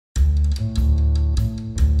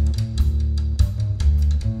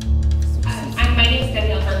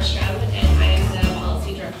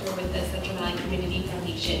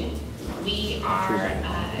are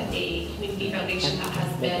a community foundation that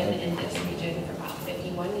has been in this region for about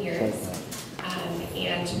 51 years.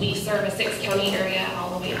 And we serve a 6-county area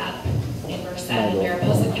all the way up in Merced and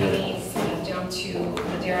Mariposa counties, down to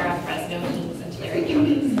Madera, Fresno, Kings, and Tulare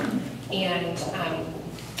counties. And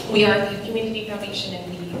we are a community foundation, and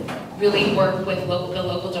we really work with the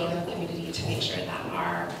local donor community to make sure that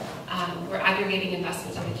we're aggregating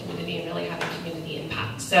investments in the community and really having community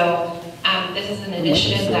impact. So this is an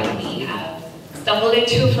initiative that we have stumbled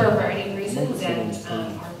into for a variety of reasons, and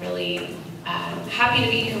are really happy to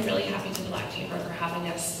be here, really happy to the Black Chamber for having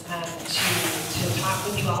us to talk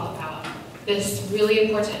with you all about this really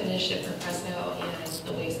important initiative for Fresno and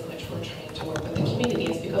the ways in which we're trying to work with the community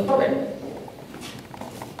as we go forward.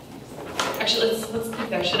 Actually, let's keep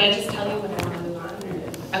there. Should I just tell you when I want to move on?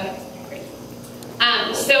 Okay, great.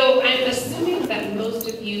 So I'm assuming that most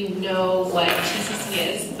of you know what TCC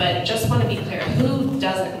is, but just want to be clear, who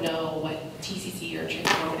doesn't know what TCC or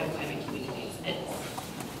Transformative Climate Communities is?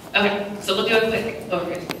 Okay, so we'll do a quick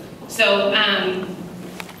overview. So, I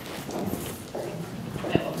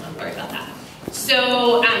will not worry about that.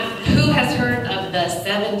 So, who has heard of the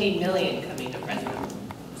 70 million coming to Fresno?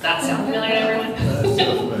 Does that sound familiar to everyone?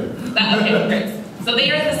 Okay, great. So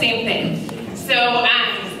they are the same thing. So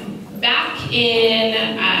back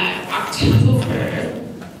in October,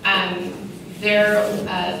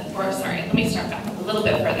 let me start back a little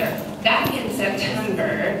bit further. Back in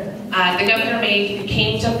September, the governor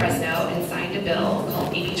came to Fresno and signed a bill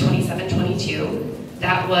called AB 2722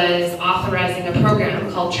 that was authorizing a program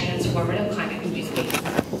called Transformative Climate Communities.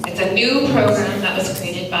 It's a new program that was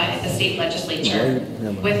created by the state legislature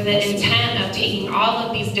with the intent of taking all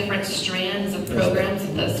of these different strands of programs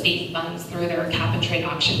that the state funds through their cap and trade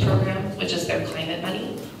auction program, which is their climate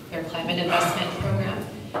money, their climate investment program.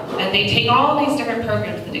 And they take all these different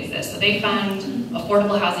programs that exist. So they fund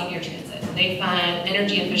affordable housing near transit. They fund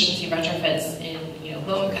energy efficiency retrofits in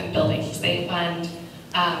low-income buildings. They fund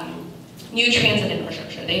new transit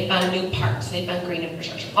infrastructure. They fund new parks. They fund green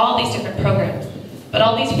infrastructure. All these different programs. But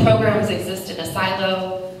all these programs exist in a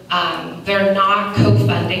silo. They're not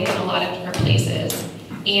co-funding in a lot of different places.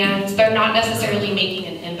 And they're not necessarily making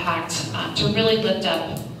an impact to really lift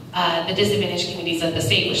up the disadvantaged communities of the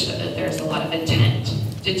state, which there's a lot of intent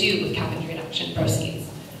to do with cap and trade auction proceeds.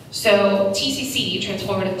 So TCC,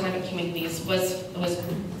 Transformative Climate Communities, was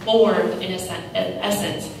born in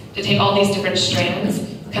essence to take all these different strands,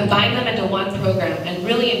 combine them into one program, and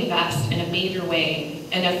really invest in a major way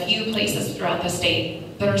in a few places throughout the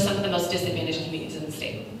state that are some of the most disadvantaged communities in the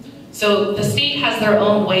state. So the state has their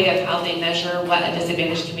own way of how they measure what a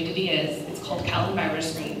disadvantaged community is. It's called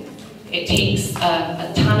CalEnviroscreen. It takes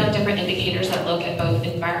a ton of different indicators that look at both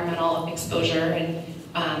environmental exposure and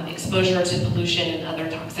exposure to pollution and other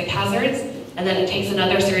toxic hazards. And then it takes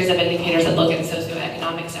another series of indicators that look at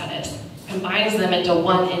socioeconomic status, combines them into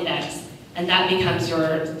one index, and that becomes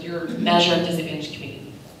your measure of disadvantaged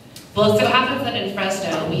community. Well, it so happens that in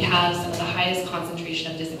Fresno, we have some of the highest concentration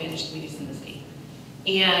of disadvantaged communities in the state.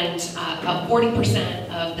 And about 40%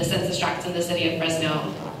 of the census tracts in the city of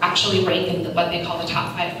Fresno actually rank in what they call the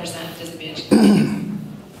top 5% of disadvantaged communities.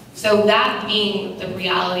 So that being the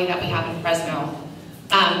reality that we have in Fresno,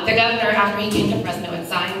 the governor, after he came to Fresno and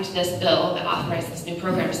signed this bill that authorized this new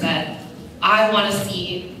program, said, I want to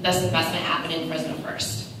see this investment happen in Fresno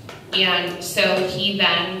first. And so he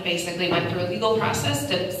then basically went through a legal process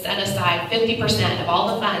to set aside 50% of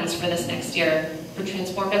all the funds for this next year for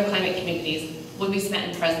transformative climate communities would be spent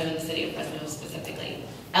in Fresno and the city of Fresno specifically.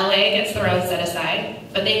 LA gets their own set aside,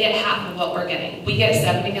 but they get half of what we're getting. We get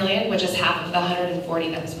 70 million, which is half of the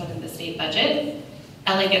 140 that was put in the state budget.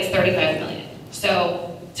 LA gets 35 million.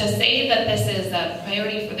 So to say that this is a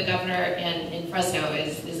priority for the governor in Fresno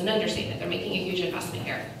is an understatement. They're making a huge investment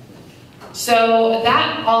here. So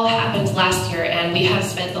that all happened last year, and we have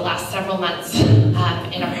spent the last several months in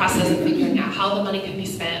a process of figuring out how the money could be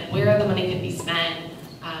spent, where the money could be spent,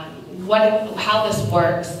 how this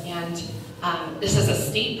works, and this is a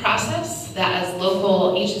state process that as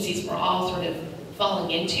local agencies we're all sort of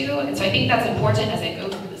falling into, and so I think that's important as I go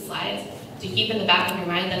through the slides to keep in the back of your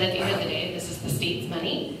mind that at the end of the day, this is the state's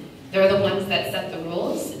money. They're the ones that set the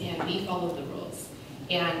rules, and we follow the rules.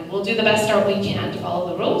 And we'll do the best we can to follow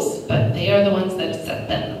the rules, but they are the ones that set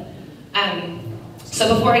them.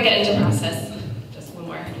 So before I get into process, just one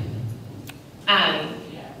more.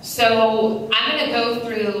 So I'm going to go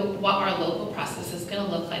through what our local process is going to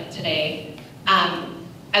look like today.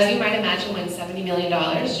 As you might imagine, when $70 million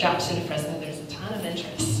drops into Fresno, there's a ton of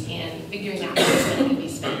interest in figuring out how this money can be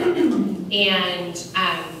spent. And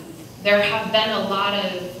there have been a lot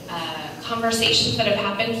of conversations that have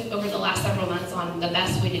happened over the last several months on the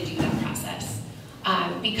best way to do that process.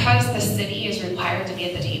 Because the city is required to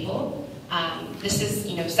be at the table, this is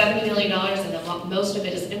 $70 million, and most of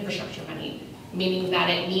it is infrastructure money, meaning that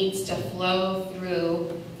it needs to flow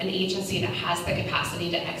through an agency that has the capacity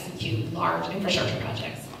to execute large infrastructure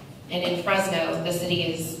projects. And in Fresno, the city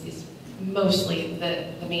is mostly the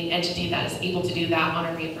main entity that is able to do that on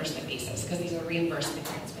a reimbursement basis, because these are reimbursement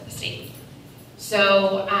grants for the state.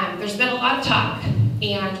 So there's been a lot of talk,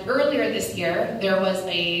 and earlier this year, there was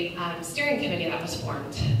a steering committee that was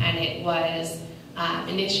formed, and it was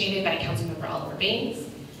initiated by Councilmember Oliver Baines,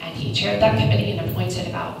 and he chaired that committee and appointed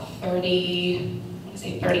about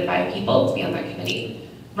 35 people to be on that committee,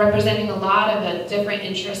 representing a lot of different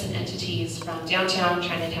interests and entities from downtown,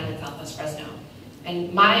 Chinatown, and Southwest Fresno.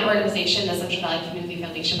 And my organization, the Central Valley Community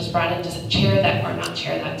Foundation, was brought in to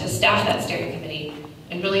to staff that steering committee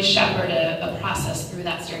and really shepherd a process through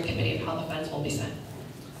that steering committee of how the funds will be spent.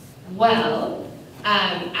 Well,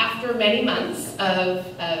 after many months of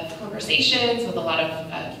conversations with a lot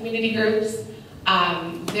of community groups,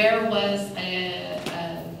 there was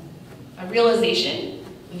a realization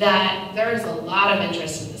that there is a lot of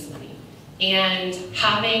interest in this money. And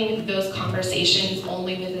having those conversations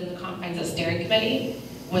only within the confines of steering committee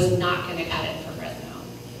was not going to cut it for Fresno.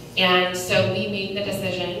 And so we made the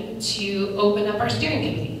decision to open up our steering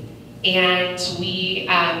committee. And we,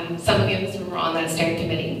 some of you who were on that steering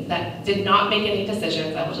committee, that did not make any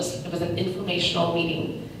decisions. It was an informational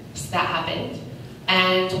meeting that happened.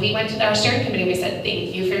 And we went to our steering committee, we said,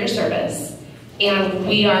 thank you for your service, and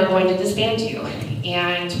we are going to disband you.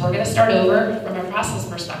 And we're going to start over from a process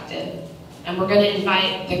perspective, and we're going to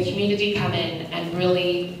invite the community to come in and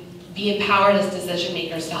really be empowered as decision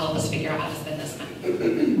makers to help us figure out how to spend this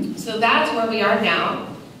money. So that's where we are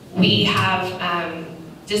now. We have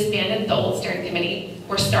disbanded the old steering committee.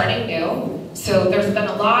 We're starting new. So there's been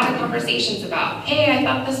a lot of conversations about, hey, I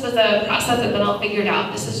thought this was a process that been all figured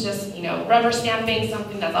out. This is just, rubber stamping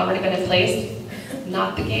something that's already been in place.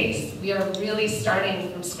 Not the case. We are really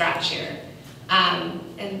starting from scratch here.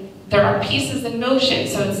 And there are pieces in motion,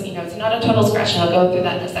 so it's not a total scratch, and I'll go through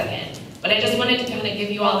that in a second. But I just wanted to kind of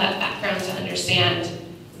give you all that background to understand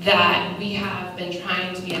that we have been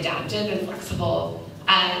trying to be adaptive and flexible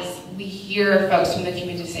as we hear folks from the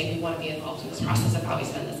community say we want to be involved in this process of how we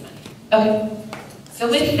spend this money. Okay, so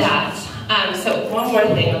with that, so one more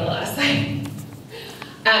thing on the last slide.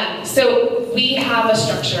 So we have a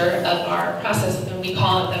structure of our process, and we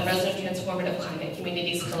call it the Fresno Transformative Climate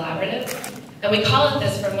Communities Collaborative. And we call it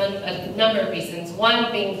this for a number of reasons.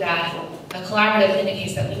 One being that a collaborative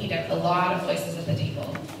indicates that we need a lot of voices at the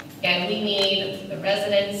table. And we need the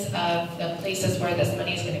residents of the places where this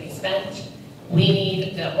money is going to be spent. We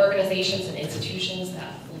need the organizations and institutions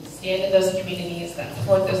that will stand in those communities, that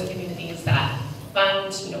support those communities, that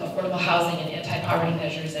fund affordable housing and anti-poverty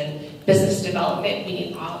measures and business development. We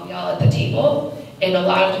need all of y'all at the table in a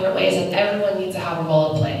lot of different ways, and everyone needs to have a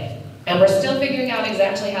role to play. And we're still figuring out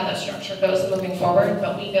exactly how that structure goes moving forward,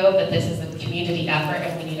 but we know that this is a community effort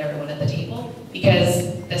and we need everyone at the table,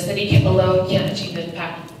 because the city alone can't achieve the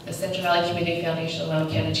impact. The Central Valley Community Foundation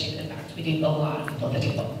alone can't achieve the impact. We need a lot of people at the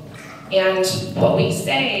table. And what we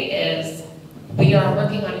say is we are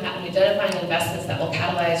working on identifying investments that will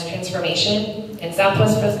catalyze transformation in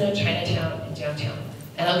Southwest Fresno, Chinatown, and downtown.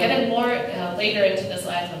 And I'll get in more later into the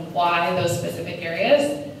slides on why those specific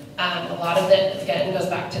areas. A lot of it, again, goes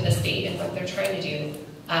back to the state and what they're trying to do.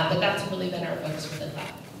 But that's really been our focus within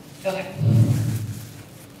that. Okay.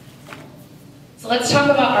 So let's talk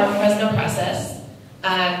about our Fresno process.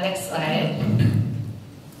 Next slide.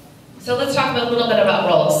 So let's talk a little bit about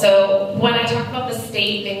roles. So when I talk about the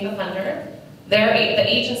state being the funder, the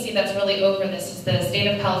agency that's really over this is the State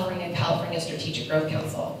of California and California Strategic Growth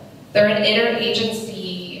Council. They're an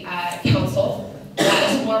interagency council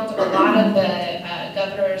that is formed of a lot of the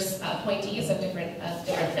governor's appointees of different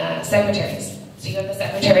secretaries. So you have the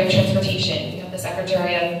Secretary of Transportation, you have the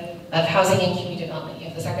Secretary of Housing and Community Development, you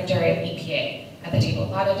have the Secretary of EPA at the table, a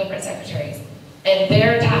lot of different secretaries. And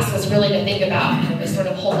their task was really to think about this sort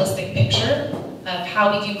of holistic picture of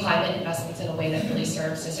how we do climate investments in a way that really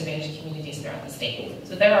serves disadvantaged communities throughout the state.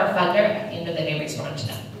 So they're our funder. At the end of the day, we respond to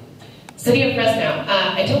them. City of Fresno.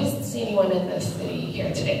 I don't see anyone in the city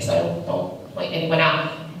here today, so I won't point anyone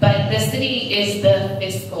out. But the city is the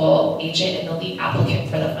fiscal agent and the lead applicant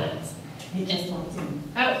for the funds. He just wants to.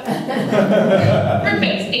 Oh.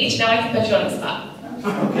 Perfect. H, now I can put you on the spot.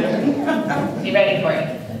 Okay. Be ready for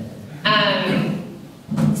it.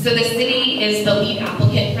 So the city is the lead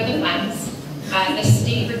applicant for the funds. The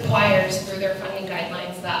state requires, through their funding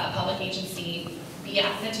guidelines, that a public agency be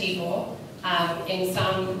at the table in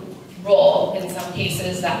some role. In some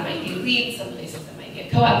cases, that might be a lead. Some places, it might be a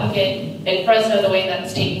co-applicant. In Fresno, the way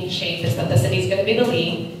that's taking shape is that the city's going to be the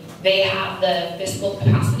lead. They have the fiscal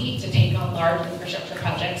capacity to take on large infrastructure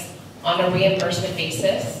projects on a reimbursement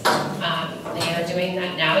basis. They are doing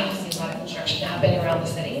that now. You see a lot of construction happening around the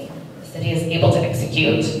city. The city is able to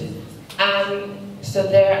execute. So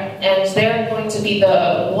they're going to be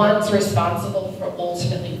the ones responsible for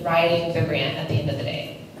ultimately writing the grant at the end of the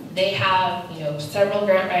day. They have, several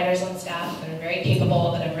grant writers on staff that are very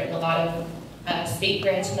capable, that have written a lot of state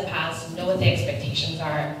grants in the past, know what the expectations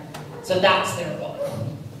are. So that's their role.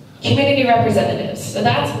 Community representatives. So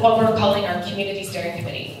that's what we're calling our community steering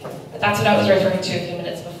committee. That's what I was referring to a few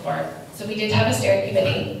minutes before. So we did have a steering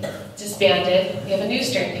committee, disbanded. We have a new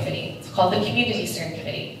steering committee. It's called the Community Steering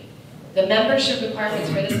Committee. The membership requirements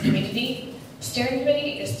for this community steering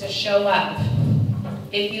committee is to show up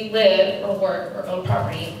if you live or work or own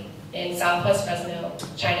property in Southwest Fresno,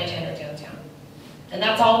 Chinatown, or downtown. And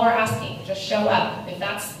that's all we're asking, just show up.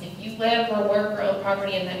 If you live or work or own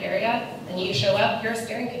property in that area, and you show up, you're a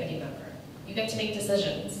steering committee member. You get to make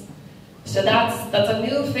decisions. So that's a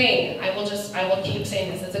new thing. I will keep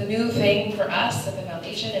saying this. It's a new thing for us at the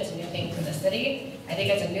foundation. It's a new thing for the city. I think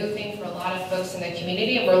it's a new thing for a lot of folks in the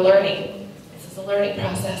community, and we're learning. This is a learning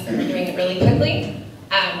process, and we're doing it really quickly.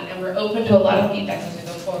 And we're open to a lot of feedback as we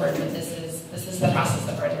go forward, but this is the process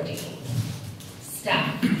that we're undertaking.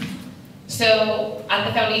 Staff. So at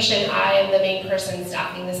the foundation, I am the main person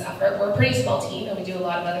staffing this effort. We're a pretty small team, and we do a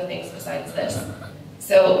lot of other things besides this.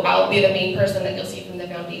 So I'll be the main person that you'll see from the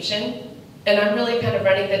foundation. And I'm really kind of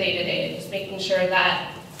running the day-to-day, just making sure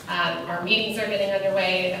that our meetings are getting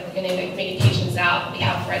underway, that we're getting the communications out, that we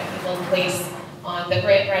have the right people in place on the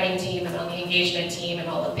grant writing team and on the engagement team and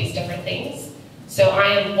all of these different things. So I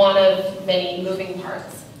am one of many moving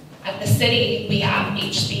parts. At the city, we have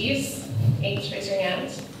HCs. H, raise your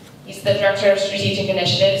hand. He's the Director of Strategic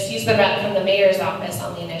Initiatives. He's the rep from the Mayor's Office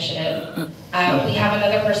on the initiative. We have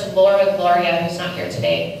another person, Gloria, who's not here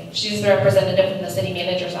today. She's the representative from the City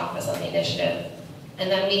Manager's Office on the initiative.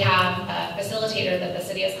 And then we have a facilitator that the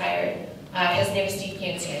city has hired. His name is Steve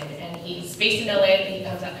Cansian, and he's based in LA, but he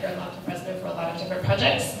comes out here a lot to Fresno for a lot of different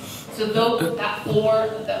projects. So the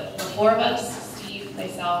four of us, Steve,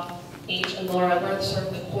 myself, H, and Laura, we're sort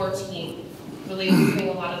of the core team, really moving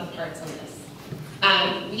a lot of the parts on this.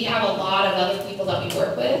 We have a lot of other people that we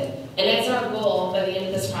work with, and it's our goal by the end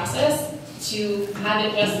of this process to have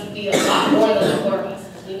it just be a lot more than the four of us.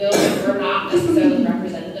 We know that we're not necessarily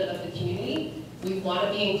representative of the community. We want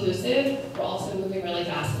to be inclusive. We're also moving really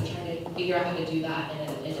fast and trying to figure out how to do that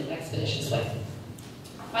in an expeditious way.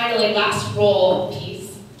 Finally, last role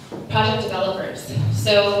piece, project developers.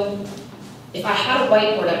 So if I had a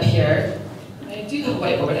whiteboard up here, I do have a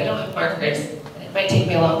whiteboard, I don't have markers, and it might take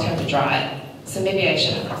me a long time to draw it. So maybe I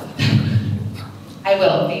should have. I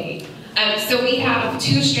will, maybe. So we have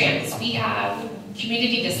two strands. We have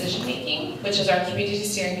community decision making, which is our community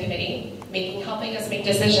steering committee, helping us make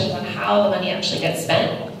decisions on how the money actually gets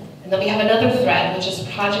spent. And then we have another thread, which is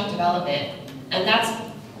project development. And that's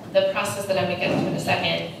the process that I'm going to get into in a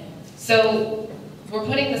second. So we're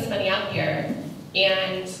putting this money out here,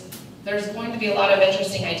 and there's going to be a lot of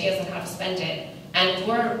interesting ideas on how to spend it. And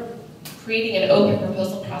we're creating an open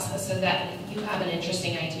proposal process so that if you have an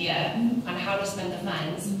interesting idea on how to spend the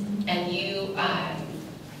funds, and you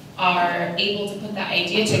are able to put that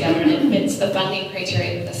idea together and it fits the funding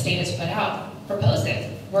criteria that the state has put out, propose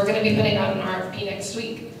it. We're going to be putting out an RFP next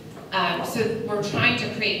week. So we're trying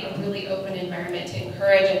to create a really open environment to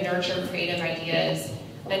encourage and nurture creative ideas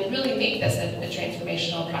and really make this a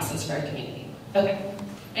transformational process for our community. Okay,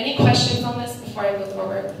 any questions on this before I move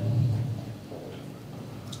forward?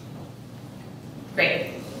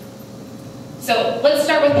 Great. So let's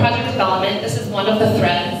start with project development. This is one of the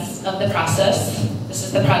threads of the process. This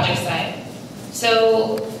is the project side.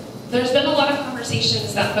 So there's been a lot of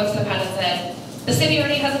conversations that folks have had and said, the city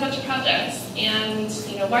already has a bunch of projects, and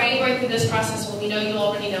why are you going through this process when we know you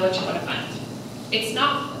already know what you want to fund? It's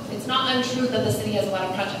not untrue that the city has a lot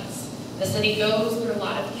of projects. The city goes through a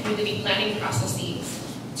lot of community planning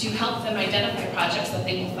processes to help them identify projects that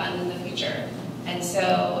they can fund in the future. And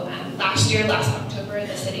so last October,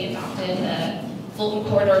 the city adopted the Fulton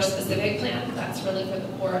Corridor Specific Plan. That's really for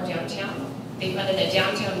the core of downtown. They funded a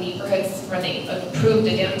downtown neighborhoods, or they approved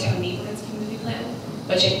a downtown neighborhoods community plan,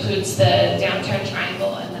 which includes the downtown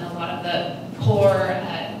triangle and then a lot of the core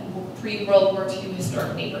pre-World War II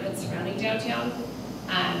historic neighborhoods surrounding downtown.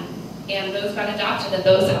 And those got adopted, and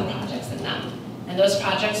those have projects in them. And those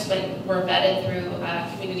projects were vetted through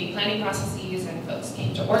community planning processes, and folks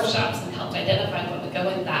came to workshops and helped identify what would go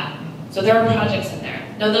in that. So there are projects in there.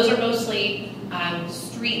 Now those are mostly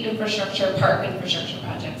street infrastructure, park infrastructure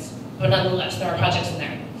projects. but nonetheless, there are projects in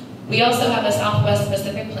there. We also have a Southwest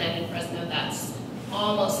Pacific Plan in Fresno that's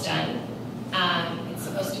almost done. It's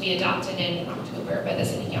supposed to be adopted in October by the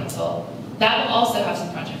City Council. That will also have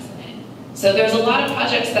some projects in it. So there's a lot of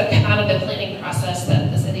projects that come out of the planning process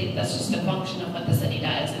that the city, that's just a function of what the city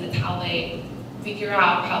does, and it's how they figure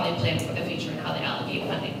out how they plan for the future and how they allocate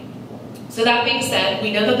funding. So that being said,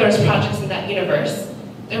 we know that there's projects in that universe.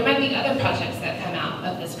 There might be other projects that come out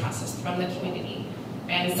of this process from the community.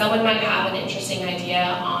 And someone might have an interesting idea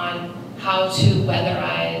on how to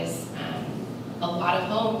weatherize a lot of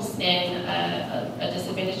homes in a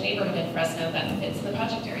disadvantaged neighborhood in Fresno that fits in the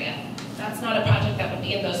project area. That's not a project that would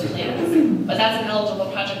be in those plans, but that's an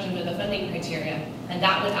eligible project under the funding criteria, and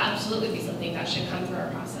that would absolutely be something that should come through our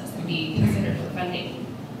process and be considered for funding.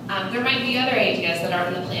 There might be other ideas that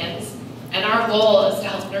aren't in the plans, and our goal is to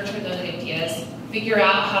help nurture those ideas, figure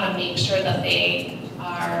out how to make sure that they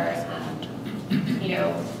are,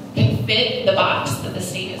 can fit the box that the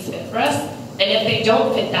state has fit for us. And if they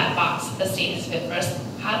don't fit that box that the state has fit for us,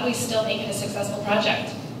 how do we still make it a successful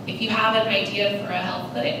project? If you have an idea for a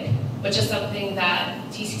health clinic, which is something that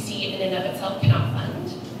TCC in and of itself cannot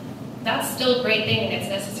fund, that's still a great thing and it's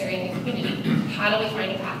necessary in the community. How do we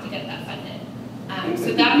find a path to get that funded?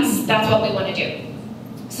 So that's what we want to do.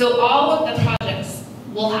 So all of the projects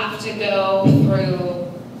will have to go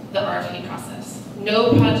through the RFP process.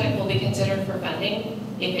 No project will be considered for funding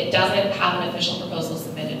if it doesn't have an official proposal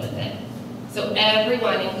submitted with it. So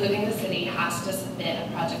everyone, including the city, has to submit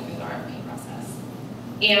a project through the RFP process.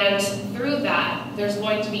 And through that, there's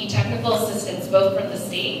going to be technical assistance both from the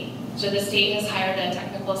state. So the state has hired a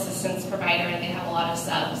technical assistance provider, and they have a lot of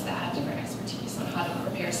subs that have different expertise on how to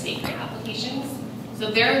prepare state grant applications.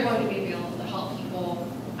 So they're going to be able to help people,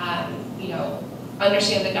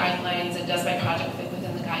 understand the guidelines, and does my project fit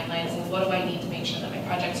within the guidelines, and what do I need to make sure that my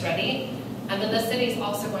project's ready. And then the city is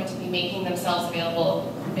also going to be making themselves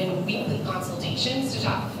available in weekly consultations to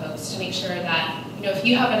talk to folks to make sure that, if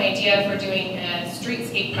you have an idea for doing a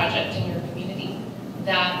streetscape project in your community,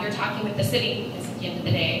 that you're talking with the city, because at the end of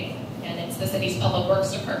the day, and it's the city's public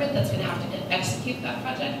works department that's going to have to execute that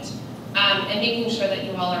project, and making sure that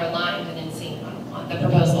you all are aligned and in sync on the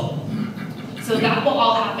proposal. So that will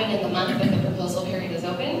all happen in the month that the proposal period is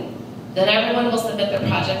open. Then everyone will submit their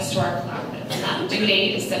projects to our collaborative. And that due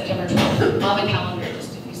date is September 12th. I'll have a calendar,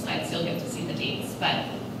 just a few slides, so you'll get to see the dates. But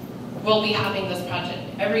we'll be having this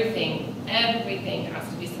project, everything has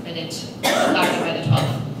to be submitted to the collaborative by the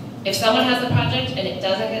 12th. If someone has a project and it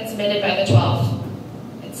doesn't get submitted by the 12th,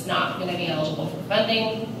 it's not going to be eligible for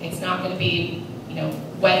funding. It's not going to be,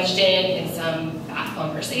 wedged in some back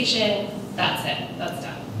conversation. That's it. That's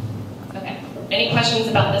done. Okay. Any questions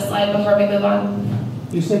about this slide before we move on?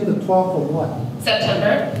 You said the 12th of what?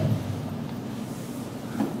 September.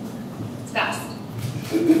 It's fast.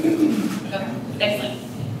 Okay, next slide.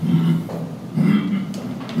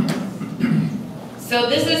 So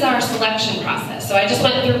this is our selection process. So I just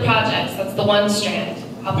went through projects. That's the one strand,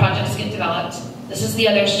 how projects get developed. This is the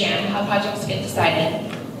other strand, how projects get decided.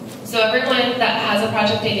 So everyone that has a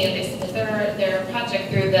project idea, they submit their project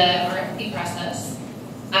through the RFP process,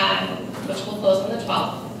 which will close on the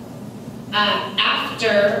 12th.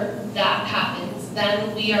 After that happens,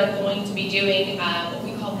 then we are going to be doing what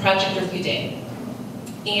we call Project Review Day.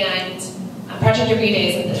 And Project Review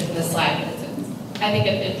Day isn't in this slide, but I think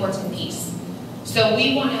an important piece. So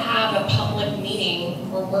we want to have a public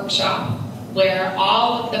meeting or workshop where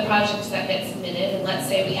all of the projects that get submitted, and let's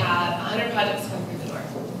say we have 100 projects come through the door.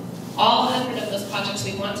 All 100 of those projects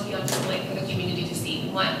we want to be on display for the community to see. We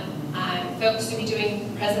want folks to be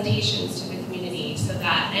doing presentations to the community so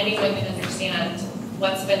that anyone can understand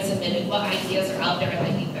what's been submitted, what ideas are out there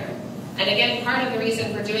in the ether. And again, part of the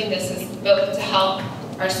reason for doing this is both to help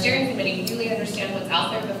our steering committee really understand what's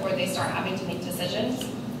out there before they start having to make decisions,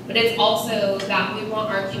 but it's also that we want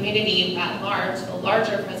our community at large, the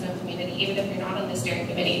larger Fresno community, even if you're not on the steering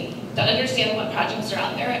committee, to understand what projects are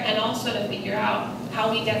out there and also to figure out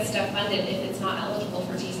how we get stuff funded if it's not eligible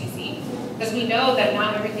for TCC. Because we know that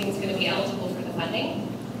not everything's going to be eligible for the funding,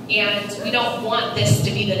 and we don't want this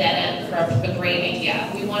to be the dead end for a great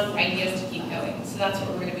idea. We want ideas to keep going, so that's what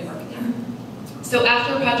we're going to be working on. So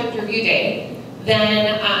after Project Review Day,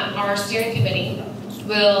 then our steering committee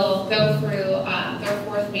will go through their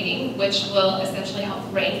fourth meeting, which will essentially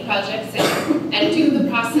help rank projects and do the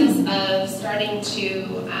process of starting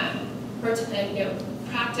to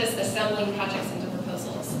practice assembling projects into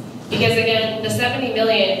proposals. Because again, the $70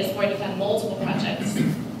 million is going to fund multiple projects.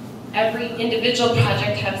 Every individual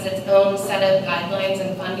project has its own set of guidelines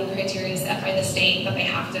and funding criteria set by the state that they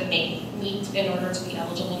have to meet in order to be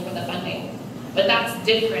eligible for the funding. But that's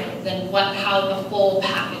different than how the full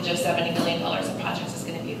package of $70 million of projects is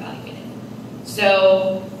going to be evaluated.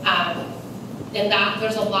 So, in that,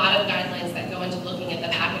 there's a lot of guidelines that go into looking at the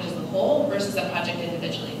package as a whole versus a project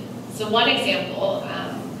individually. So one example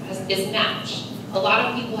is match. A lot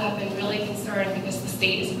of people have been really concerned because the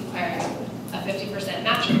state is requiring a 50%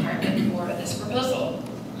 match requirement for this proposal.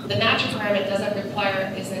 The match requirement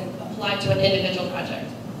isn't applied to an individual project.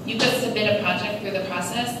 You could submit a project through the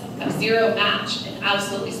process, have zero match, and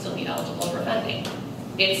absolutely still be eligible for funding.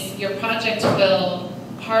 Your project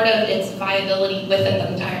part of its viability within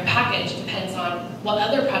the entire package depends on what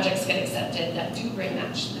other projects get accepted that do bring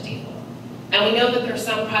match to the table. And we know that there are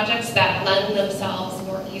some projects that lend themselves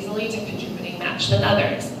more easily to contributing match than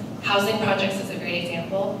others. Housing projects is a great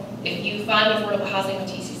example. If you fund affordable housing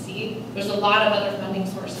with TCC, there's a lot of other funding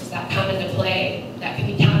sources that come into play that can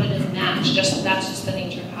be counted as match. That's just the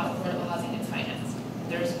nature of how affordable housing is financed.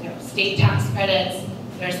 There's state tax credits,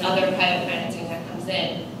 there's other private financing that comes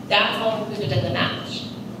in. That's all included in the match.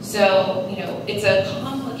 So, it's a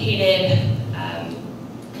complicated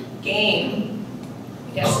game,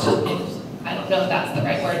 I guess, I don't know if that's the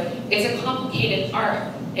right word. It's a complicated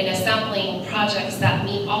art in assembling projects that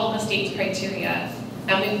meet all the state's criteria,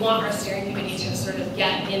 and we want our steering committee to sort of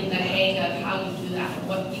get in the hang of how you do that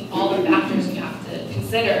and all the factors you have to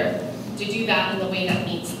consider to do that in the way that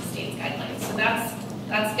meets the state's guidelines. So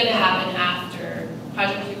that's going to happen after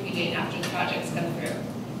project review and after the projects come through.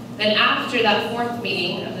 Then after that fourth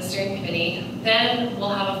meeting of the steering committee, then we'll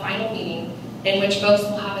have a final meeting in which folks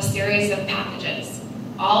will have a series of packages,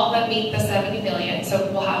 all that meet the 70 million.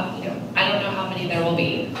 So we'll have, I don't know how many there will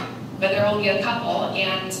be, but there will be a couple,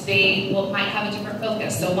 and they might have a different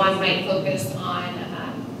focus. So one might focus on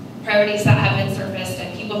priorities that have been surfaced,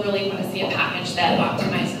 and people really want to see a package that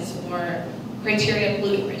optimizes for criteria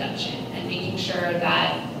pollutant reduction and making sure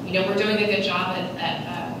that, we're doing a good job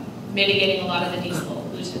at mitigating a lot of the diesel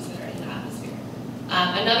pollutants that are in the atmosphere.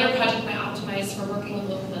 Another project might optimize for working with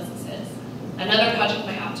local businesses. Another project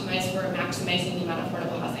might optimize for maximizing the amount of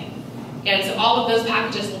affordable housing. And so all of those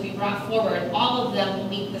packages will be brought forward. All of them will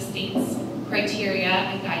meet the state's criteria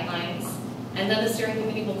and guidelines. And then the steering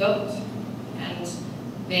committee will vote.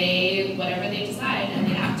 And whatever they decide, and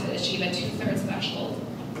they have to achieve a 2/3 threshold.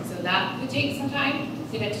 So that could take some time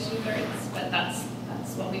to get to 2/3, but that's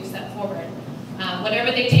what we've set forward.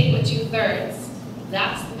 Whatever they take with 2/3,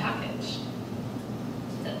 that's the package.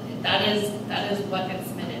 That is what gets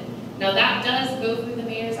submitted. Now that does go through the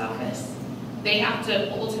mayor's office. They have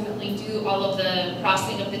to ultimately do all of the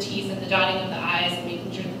crossing of the T's and the dotting of the I's and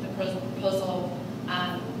making sure that the proposal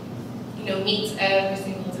meets every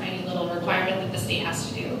single tiny little requirement that the state has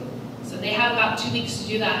to do. So they have about 2 weeks to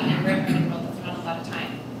do that, and we're not a lot of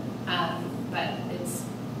time. But it's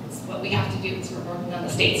what we have to do because we're working on the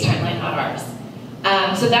state's timeline, not ours.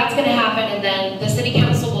 So that's going to happen, and then the city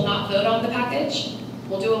council will not vote on the package.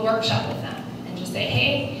 We'll do a workshop with them and just say,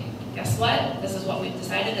 hey, guess what? This is what we've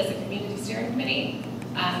decided as a community steering committee.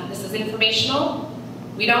 This is informational.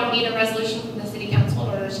 We don't need a resolution from the city council in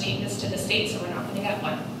order to take this to the state, so we're not going to get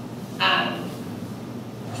one.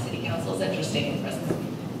 The city council is interesting in Fresno.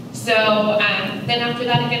 So then after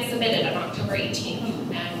that, it gets submitted on October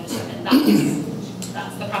 18th, and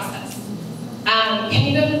that's the process. Can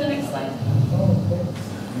you go to the next slide?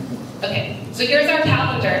 Okay, so here's our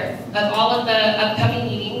calendar of all of the upcoming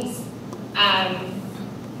meetings.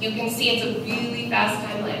 You can see it's a really fast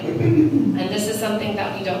timeline, and this is something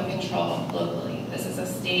that we don't control locally. This is a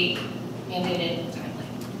state-mandated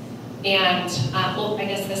timeline. And, well, I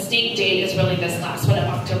guess the state date is really this last one of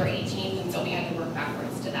October 18th, and so we had to work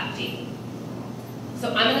backwards to that date.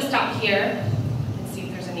 So I'm going to stop here and see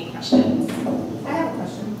if there's any questions. I have a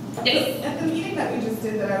question. Yes. At the meeting that we just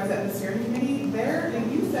did that I was at the steering committee,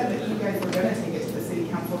 and you said that you guys were going to take it to the city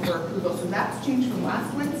council for approval, so that's changed from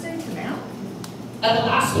last Wednesday to now?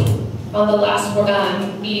 On the last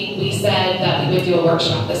meeting, we said that we would do a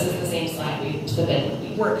workshop. This is the same slide we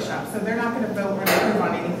submitted. Workshop. So they're not going to vote or approve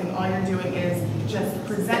on anything. All you're doing is just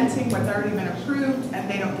presenting what's already been approved, and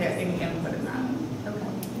they don't get any input in that. Okay.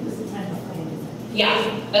 It was the time of planning. Yeah.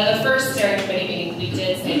 At the first steering committee meeting, we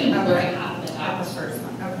did say that we were going to have the That was first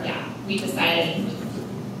one. Okay. Yeah. We decided.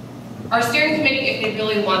 Our steering committee, if they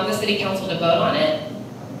really want the city council to vote on it,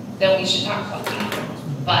 then we should talk about that.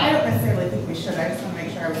 But I don't necessarily think we should. I just want to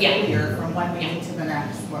make sure I was Yeah. clear from one meeting to the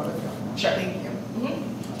next what was going on. Sure. Thank you.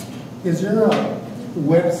 Mm-hmm. Is there a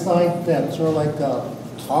website that sort of like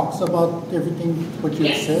talks about everything what you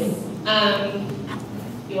Yes. said?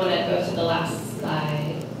 You want to go to the last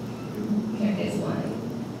slide? There is one.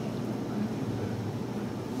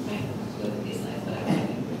 I have to look at these slides, but I want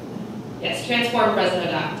to. Yes,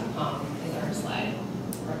 transformfresno.com is our slide.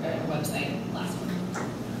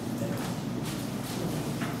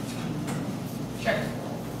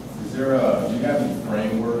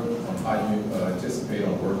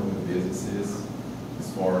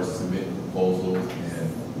 far as submitting proposals,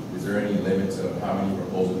 and is there any limit to how many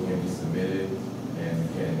proposals can be submitted,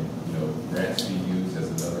 and can, you know, grants be used as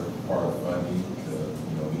another part of funding to,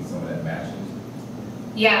 you know, meet some of that matching?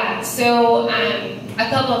 Yeah, so a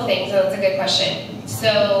couple of things. That's a good question.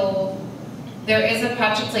 So there is a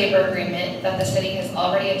project labor agreement that the city has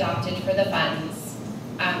already adopted for the funds.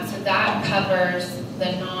 So that covers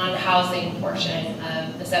the non-housing portion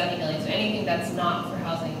of the 70 million. So anything that's not for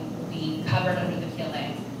housing will be covered under the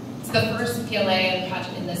PLA. It's the first PLA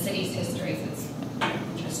project in the city's history, so it's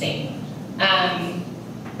interesting.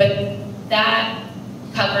 But that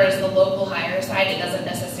covers the local hire side. It doesn't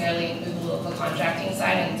necessarily include the local contracting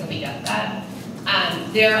side until we get that.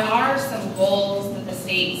 There are some goals that the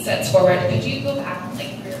state sets forward. Could you go back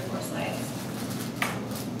like 3 or 4 slides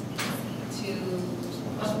to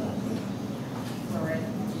forward?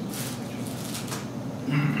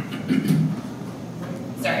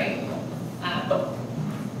 Sorry.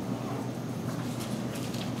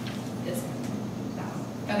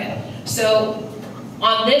 Okay. So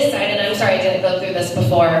on this side, and I'm sorry I didn't go through this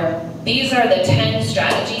before, these are the 10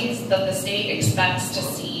 strategies that the state expects to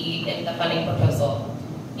see in the funding proposal.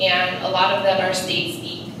 And a lot of them are state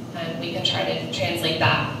speak, and we can try to translate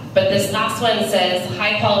that. But this last one says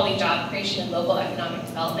high quality job creation and local economic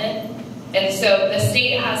development. And so the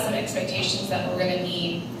state has some expectations that we're going to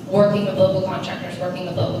be working with local contractors, working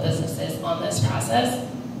with local businesses on this process.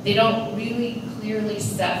 They don't really clearly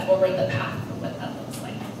set forward the path for what that looks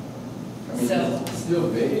like. I mean, So it's still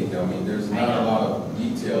vague. I mean, there's not a lot of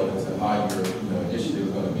detail into how your, you know, initiative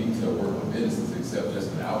is going to be to work with businesses, except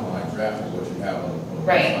just an outline draft of what you have on the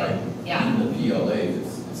website. Yeah. Even the PLA, it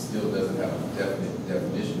still doesn't have a definite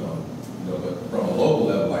definition on it. You know, but from a local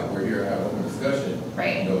level, like we're here having a discussion,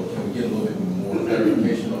 Right. you know, can we get a little bit more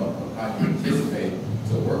clarification on how you anticipate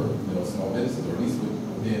to work with, you know, small businesses, or at least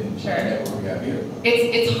within Sure. the network we have here?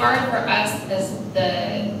 It's hard for us as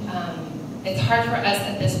it's hard for us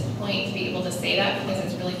at this point to be able to say that because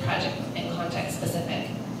it's really project and context specific.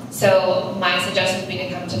 So my suggestion would be to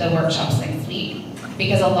come to the workshops next week,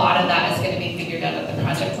 because a lot of that is going to be figured out at the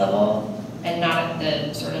project level and not at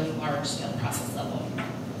the sort of large scale process level.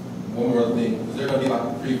 One more thing, is there going to be like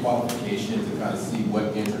a pre-qualification to kind of see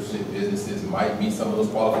what interested businesses might meet some of those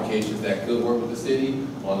qualifications that could work with the city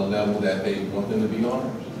on the level that they want them to be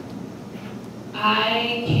on?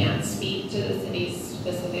 I can't speak to the city's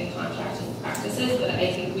specific contracting practices, but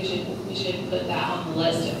I think we should put that on the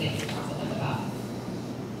list of things to talk to them about.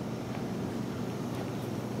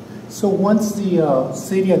 So once the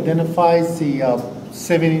city identifies the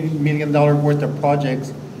 $70 million worth of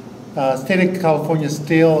projects, state of California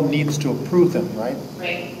still needs to approve them, right?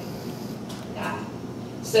 Right. Yeah.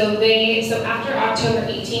 So after October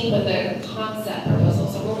 18th with the concept proposal,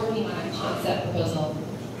 so we're working on a concept proposal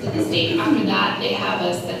to the state. After that, they have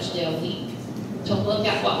essentially a week to look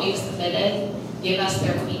at what we've submitted, give us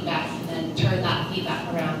their feedback, and then turn that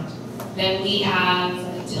feedback around. Then we have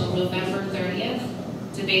until November 30th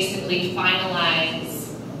to basically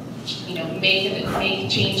finalize, you know, make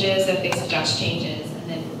changes if they suggest changes, and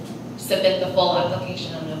then submit the full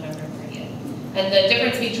application on November 30th. And the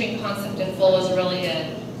difference between concept and full is really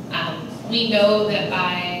we know that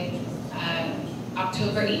by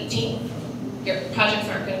October 18th, your projects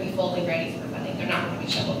aren't going to be fully ready for funding. They're not going to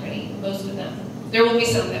be shovel ready, most of them. There will be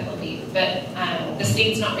some that will be, but the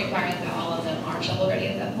state's not requiring that all of them are shovel ready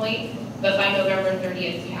at that point. But by November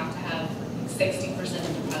 30th, we have to have 60%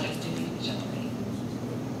 of the projects to be shovel ready.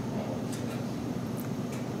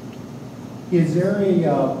 Is there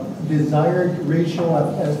a desired ratio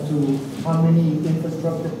as to how many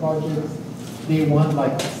infrastructure projects they want,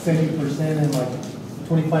 like 70% and like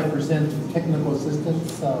 25% technical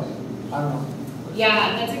assistance? I don't know.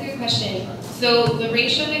 Yeah, that's a good question. So the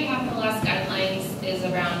ratio they have in the last guidelines is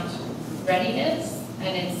around readiness,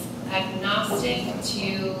 and it's agnostic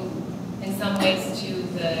to, in some ways, to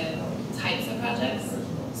the types of projects.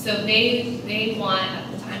 So they want,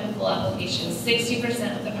 at the time of full application,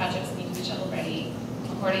 60% of the projects need to be shovel ready,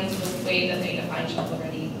 according to the way that they define shovel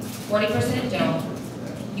ready. 40% don't.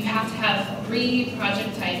 You have to have 3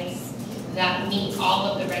 project types that meet all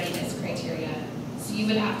of the readiness criteria. So you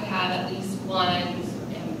would have to have at least one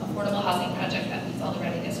affordable housing project that meets all the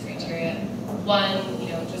readiness criteria, one,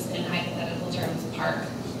 just in hypothetical terms, park,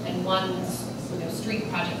 and one, street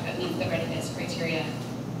project that meets the readiness criteria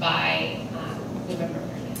by November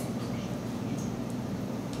 30th.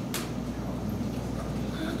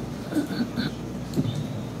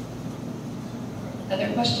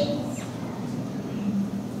 Other questions?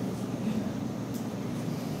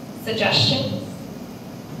 Suggestions?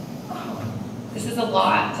 This is a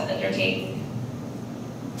lot to undertake.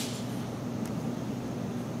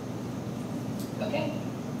 Okay?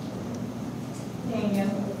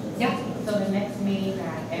 Danielle? Yeah. So the next meeting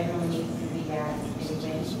that everyone needs to be at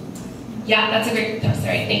is when? Yeah, that's a great, oh,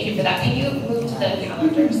 sorry, thank you for that. Can you move to the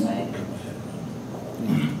calendar slide?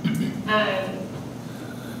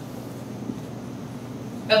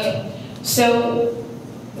 Okay, so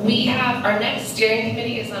we have, our next steering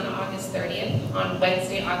committee is on August 30th, on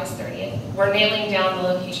Wednesday, August 30th. We're nailing down the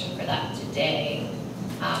location for that today.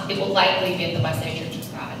 It will likely be at the West Side Church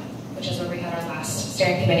of God, which is where we had our last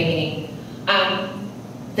steering committee meeting.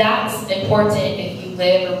 That's important if you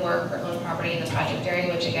live or work or own property in the project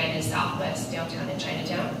area, which again is Southwest, downtown, and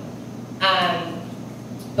Chinatown.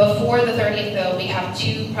 Before the 30th, though, we have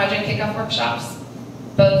 2 project kickoff workshops.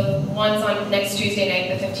 Both, one's on next Tuesday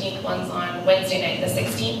night, the 15th, one's on Wednesday night, the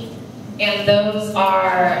 16th. And those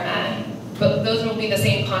are, but those will be the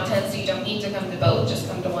same content, so you don't need to come to both, just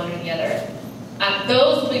come to one or the other.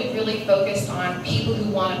 Those will be really focused on people who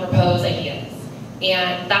want to propose ideas.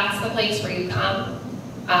 And that's the place where you come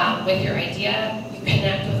with your idea, you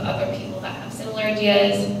connect with other people that have similar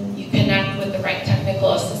ideas, you connect with the right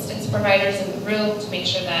technical assistance providers in the room to make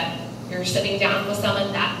sure that you're sitting down with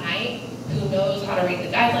someone that night who knows how to read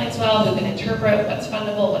the guidelines well, who can interpret what's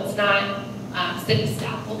fundable, what's not. City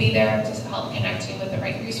staff will be there to help connect you with the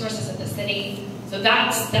right resources in the city. So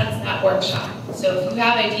that's that workshop. So if you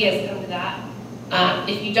have ideas, come to that.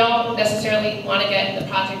 If you don't necessarily want to get the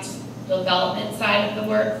project development side of the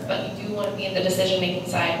work, but you do want to be in the decision-making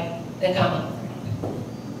side, then come on.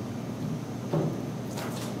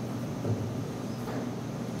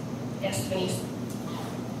 Yes, Denise.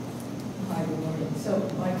 Hi, good morning. So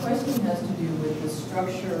my question has to do with the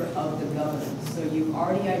structure of the governance. So you've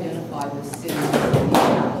already identified the city as the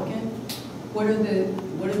applicant. What are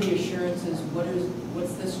the assurances?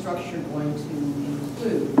 What's the structure going to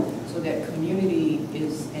include so that community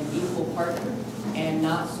is an equal partner and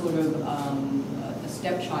not sort of a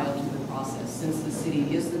stepchild to the process, since the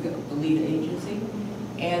city is the lead agency,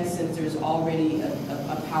 and since there's already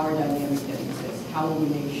a power dynamic that exists? How will we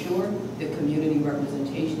make sure that community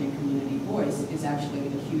representation and community voice is actually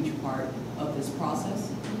a huge part of this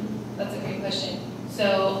process? That's a great question.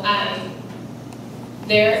 So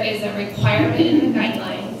there is a requirement in the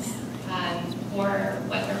guidelines for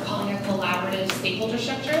what they're calling a collaborative stakeholder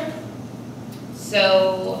structure.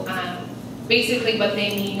 So basically what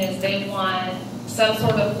they mean is they want some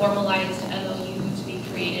sort of formalized MOU to be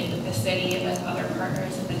created with the city and with other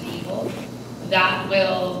partners at the table that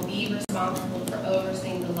will be responsible for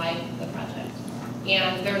overseeing the life of the project.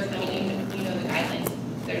 And there's, I mean, you know the guidelines.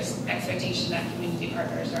 There's expectation that community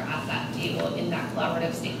partners are at that table in that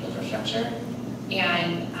collaborative stakeholder structure.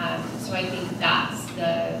 And so I think that's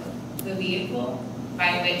the vehicle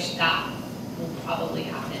by which that will probably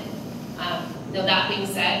happen. Now that being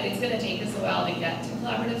said, it's going to take us a while to get to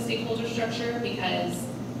collaborative stakeholder structure because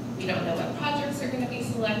we don't know what projects are going to be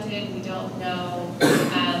selected. We don't know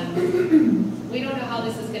how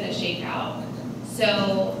this is going to shake out.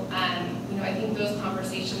 So you know, I think those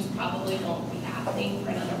conversations probably won't be happening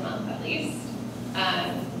for another month at least.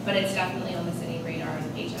 But it's definitely on the city radar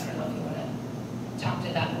and page. I don't know if you want to talk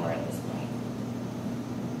to that more at this point.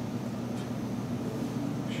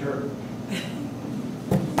 Sure.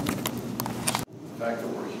 The fact that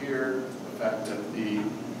we're here, the fact that the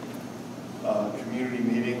community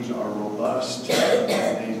meetings are robust,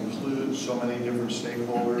 they include so many different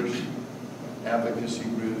stakeholders, advocacy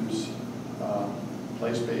groups,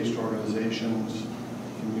 place-based organizations,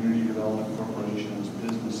 community development corporations,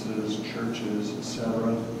 businesses, churches,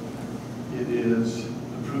 etc. It is,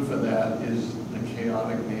 the proof of that is the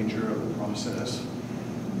chaotic nature of the process.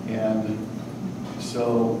 And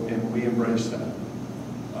so, and we embrace that.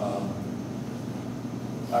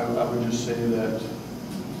 I would just say that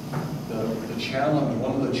the challenge,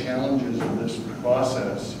 one of the challenges of this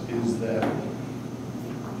process is that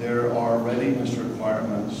there are readiness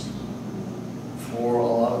requirements for a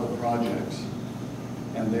lot of the projects,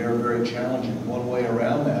 and they are very challenging. One way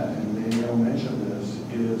around that, and Danielle mentioned this,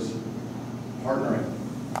 is partnering.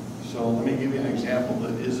 So let me give you an example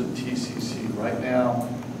that isn't TCC. Right now,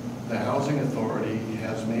 the Housing Authority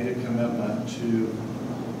has made a commitment to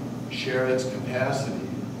share its capacity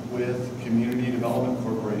with community development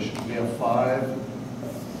corporations. We have 5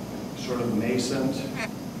 sort of nascent,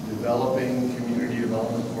 developing community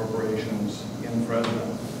development corporations in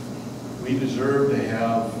Fresno. We deserve to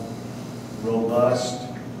have robust,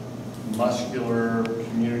 muscular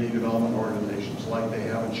community development organizations like they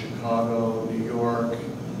have in Chicago, New York,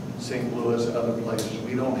 St. Louis, other places.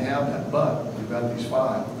 We don't have that, but we've got these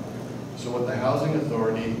 5. So what the Housing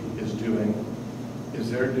Authority is doing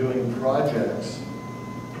is they're doing projects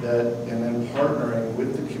and then partnering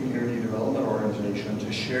with the community development organization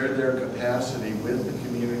to share their capacity with the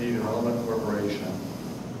community development corporation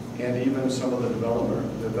and even some of the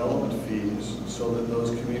development fees, so that those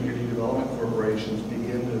community development corporations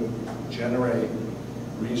begin to generate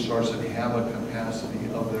resources and have a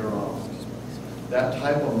capacity of their own. That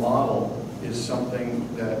type of model is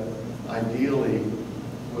something that ideally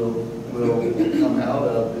will come out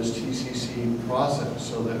of this TCC process,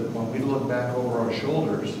 so that when we look back over our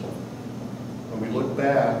shoulders, when we look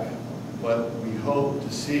back, what we hope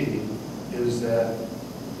to see is that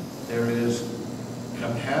there is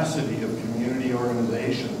capacity of community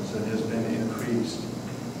organizations that has been increased.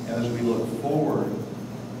 And as we look forward,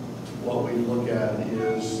 what we look at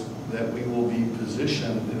is that we will be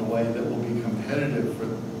positioned in a way that will be competitive for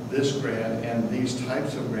this grant and these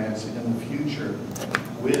types of grants in the future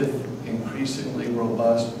with increasingly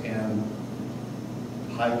robust and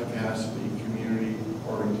high capacity community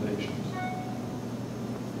organizations.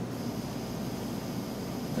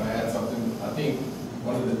 Can I add something? I think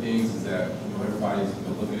one of the things is that everybody's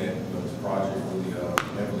looking at this project really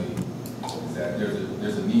heavily, is that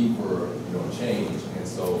there's a need for change, and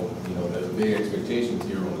so there's big expectations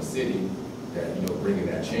here on the city that bringing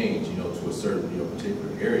that change to a certain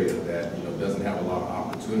particular area that doesn't have a lot of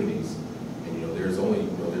opportunities, and there's only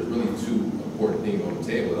there's really two important things on the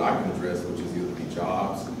table that I can address, which is either the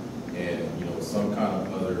jobs and some kind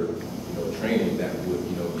of other training that would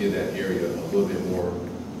give that area a little bit more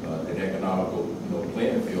an economical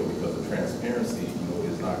playing field, because the transparency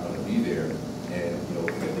is not going to be there, and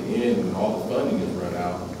at the end when all the funding is run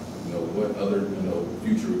out, what other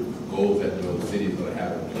future goals that the city is going to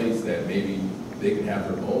have in place, that maybe they can have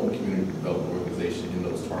their own community development organization in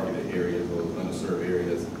those targeted areas, those underserved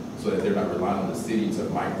areas, so that they're not relying on the city to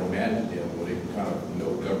micromanage them, where they can kind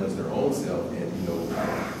of govern their own self and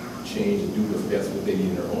change and do what's best what they need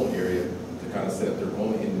in their own area to kind of set up their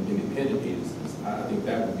own independent agencies. I think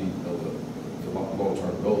that would be the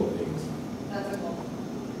long-term goal of things. That's a goal.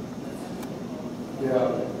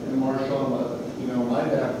 Yeah, and Marshall, my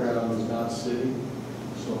background is not city,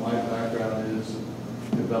 so my background is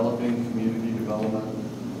developing community development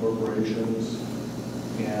corporations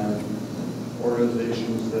and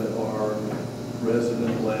organizations that are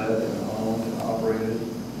resident-led and owned and operated.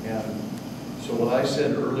 And so what I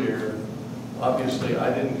said earlier, obviously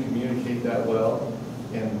I didn't communicate that well,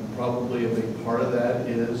 and probably a big part of that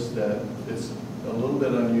is that it's a little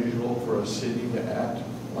bit unusual for a city to act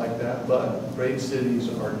like that, but great cities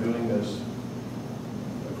are doing this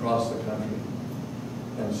across the country.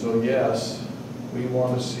 And so yes, we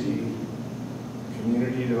want to see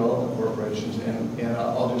community development corporations, and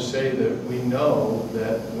I'll just say that we know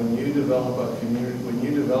that when you develop a community, when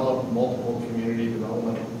you develop multiple community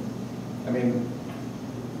development, I mean,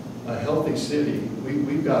 a healthy city,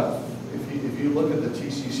 we've got, if you look at the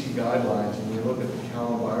TCC guidelines and you look at the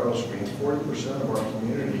Cal screen, 40% of our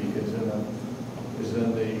community is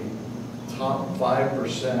in the top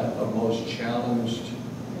 5% of most challenged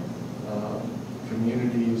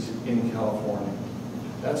communities in California.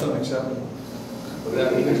 That's unacceptable. What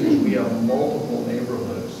that means is we have multiple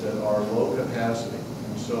neighborhoods that are low capacity.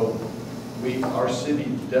 And so our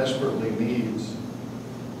city desperately needs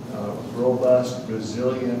robust,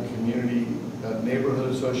 resilient community,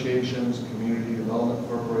 neighborhood associations, community development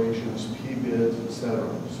corporations, PBIDs,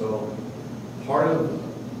 etc. So part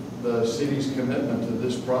of the city's commitment to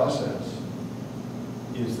this process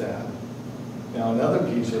is that. Now another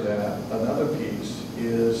piece of that, another piece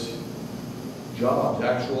is jobs,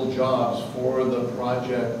 actual jobs for the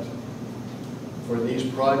project, for these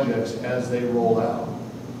projects as they roll out.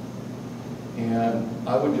 And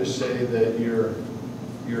I would just say that your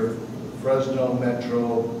Fresno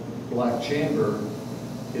Metro Black Chamber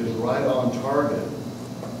is right on target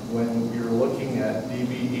when you're looking at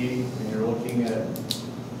DBE and you're looking at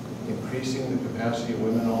increasing the capacity of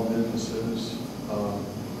women-owned businesses.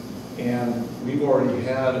 And we've already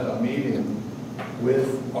had a meeting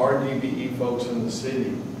with our DBE folks in the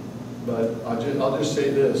city. But I'll just say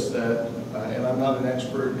this, that, and I'm not an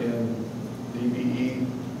expert in DBE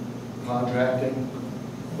contracting,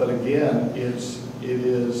 but again, it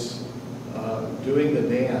is doing the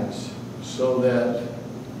dance so that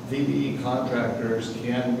DBE contractors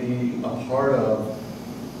can be a part of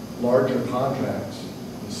larger contracts.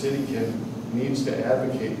 The city needs to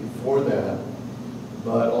advocate for that,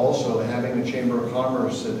 but also having a Chamber of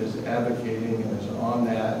Commerce that is advocating and is on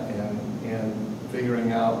that and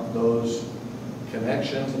figuring out those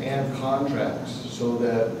connections and contracts so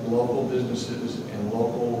that local businesses and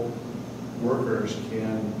local workers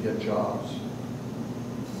can get jobs.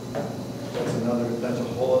 that's a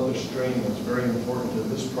whole other stream that's very important to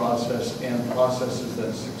this process and processes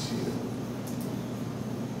that succeeded.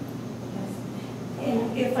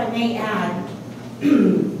 And if I may add,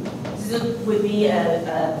 this would be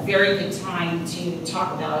a very good time to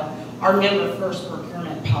talk about our member first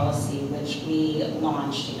procurement policy, which we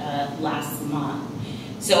launched last month.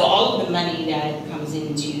 So all of the money that comes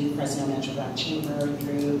into Fresno Metro Chamber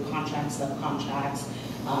through contracts, subcontracts,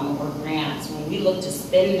 or grants, when we look to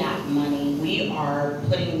spend that money, we are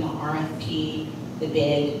putting the RFP, the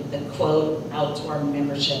bid, the quote out to our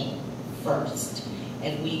membership first.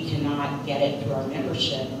 If we cannot get it through our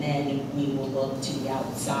membership, then we will look to the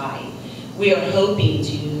outside. We are hoping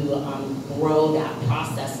to grow that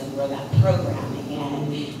process and grow that program,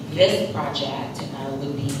 and this project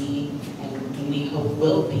would be, and we hope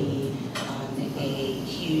will be, a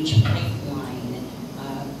huge pipeline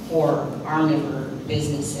for our member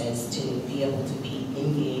businesses to be able to be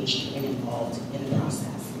engaged and involved in the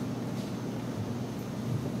process.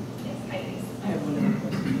 Yes, I have one other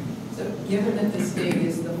question. So given that the state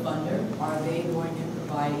is the funder, are they going to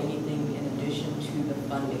provide anything in addition to the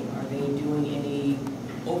funding? Are they doing any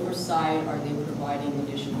oversight? Are they providing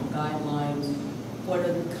additional guidelines? What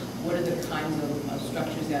are the kinds of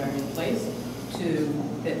structures that are in place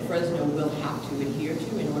that Fresno will have to adhere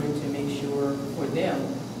to in order to make sure for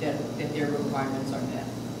them that their requirements are met?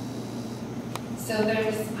 So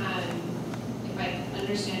there's, if I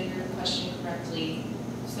understand your question correctly,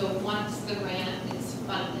 so once the grant is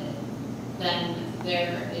funded, then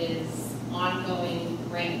there is ongoing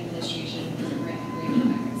grant administration, the grant agreement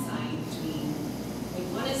that gets signed between, we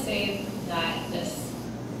want to say that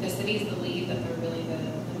the city's the lead, that they're really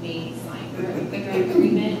the main signer of the grant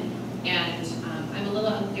agreement, and I'm a little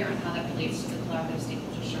unclear on how that relates to the collaborative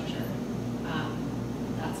stakeholder structure.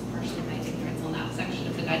 That's partially my ignorance on that section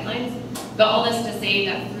of the guidelines. But all this to say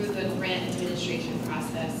that through the grant administration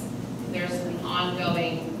process, there's an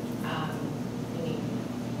ongoing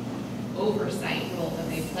oversight role that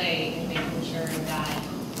they play in making sure that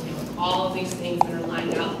all of these things that are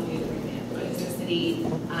lined out in the agreement, is the city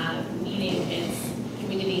meeting its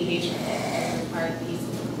community engagement as a required piece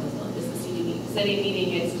of the proposal? Is the city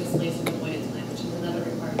meeting its displacement avoidance plan, which is another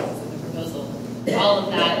required piece of the proposal? All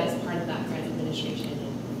of that is part of that grant administration.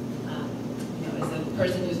 As a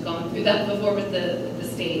person who's gone through that before with the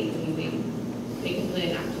state, they can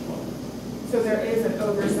play an active role. So there is an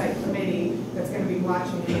oversight committee that's going to be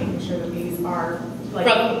watching and making sure that these are like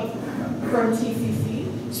from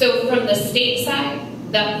TCC? So from the state side,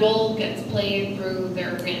 that role gets played through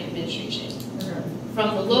their grant administration. Okay.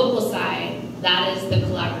 From the local side, that is the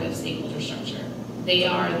collaborative stakeholder structure. They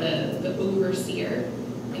are the overseer,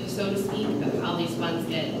 so to speak, of how these funds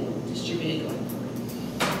get distributed going forward.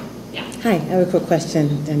 Yeah. Hi, I have a quick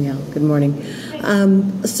question, Danielle. Good morning.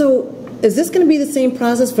 So is this going to be the same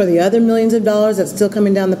process for the other millions of dollars that's still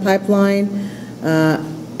coming down the pipeline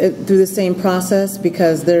through the same process?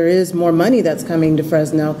 Because there is more money that's coming to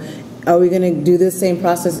Fresno. Are we going to do this same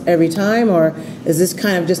process every time, or is this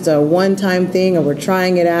kind of just a one-time thing, or we're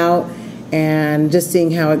trying it out and just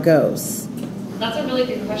seeing how it goes? That's a really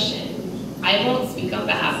good question. I won't speak on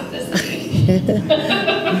behalf of this city.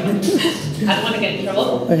 I don't want to get in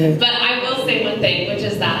trouble. Okay. But I will say one thing, which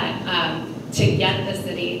is that to get the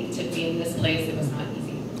city to be in this place, it was not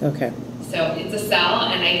easy. Okay. So it's a sell,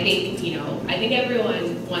 and I think, I think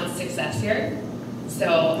everyone wants success here.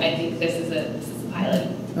 So I think this is a pilot.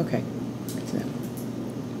 Okay.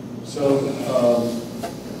 So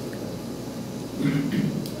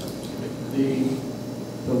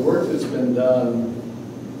the work that's been done,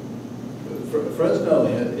 Fresno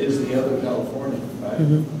is the other California, right?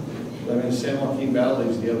 Mm-hmm. I mean, San Joaquin Valley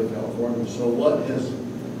is the other California. So what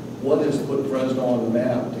has put Fresno on the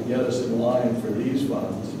map to get us in line for these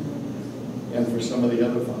funds and for some of the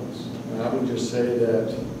other funds? And I would just say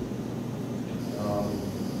that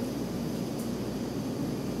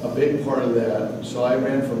a big part of that, so I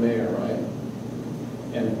ran for mayor, right?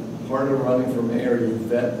 And part of running for mayor, you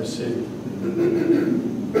vet the city.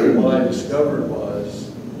 And what I discovered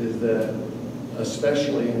is that,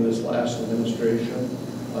 especially in this last administration,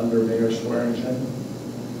 under Mayor Swearingen,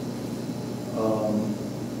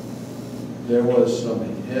 there was some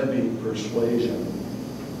heavy persuasion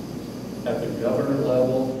at the governor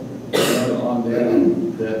level and on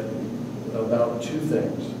down about two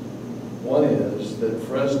things. One is that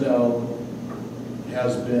Fresno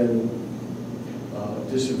has been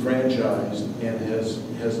disenfranchised and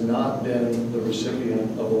has not been the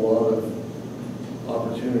recipient of a lot of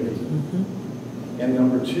opportunity. Mm-hmm. And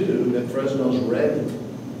number two, that Fresno's ready.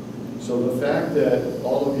 So the fact that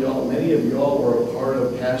all of y'all, many of y'all were a part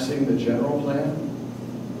of passing the general plan,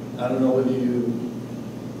 I don't know whether you,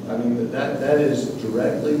 I mean, that is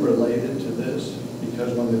directly related to this,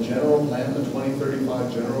 because when the general plan, the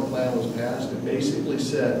 2035 general plan was passed, it basically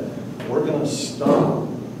said, we're going to stop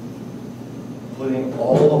putting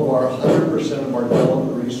all of our 100% of our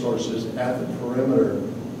development resources at the perimeter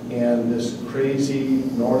and this crazy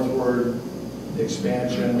northward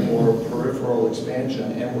expansion or peripheral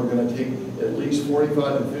expansion, and we're going to take at least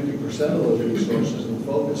 45 to 50% of those resources and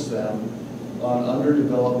focus them on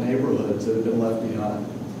underdeveloped neighborhoods that have been left behind.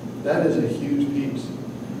 That is a huge piece.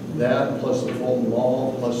 That plus the Fulton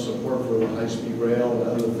Mall, plus support for the high-speed rail and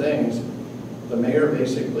other things, the mayor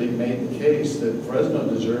basically made the case that Fresno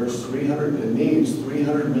deserves needs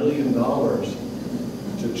 $300 million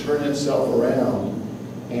to turn itself around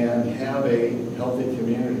and have a healthy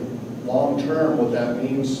community. Long term, what that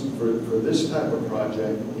means for this type of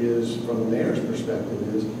project is, from the mayor's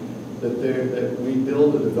perspective, is that we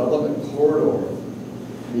build a development corridor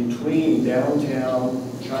between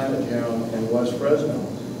downtown, Chinatown, and West Fresno,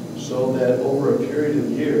 so that over a period of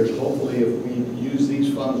years, hopefully if we use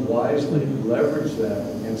these funds wisely, leverage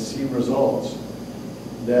them, and see results,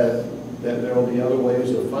 that there will be other ways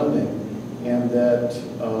of funding, and that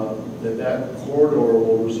corridor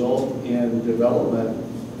will result in development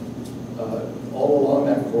all along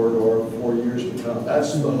that corridor for years to come.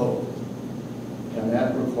 That's the hope. And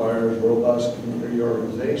that requires robust community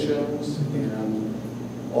organizations and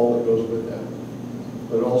all that goes with that.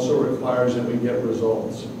 But it also requires that we get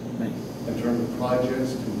results in terms of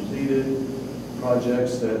projects completed,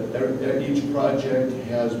 projects that each project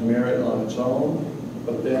has merit on its own,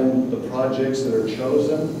 but then the projects that are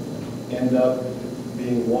chosen end up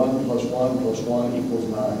being 1 + 1 + 1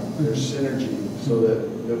 = 9. There's synergy, so that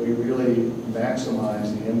we really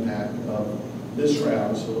maximize the impact of this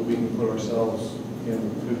round, so that we can put ourselves in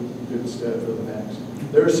good stead for the next.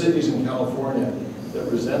 There are cities in California that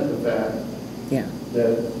resent the fact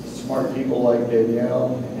that smart people like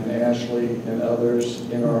Danielle and Ashley and others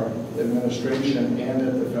in our administration and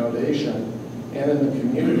at the foundation and in the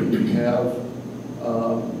community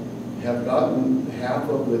have gotten half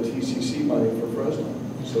of the TCC money for Fresno.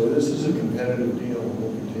 So this is a competitive deal, and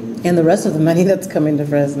we'll continue. And the rest of the money that's coming to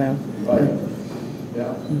Fresno. Right.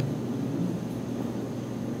 Yeah.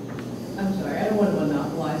 I'm sorry, I don't want to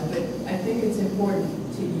monopolize, but I think it's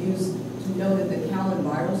important to know that the Cal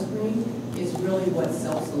Enviro screen is really what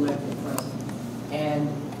self-selected Fresno. And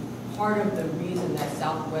part of the reason that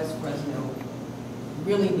Southwest Fresno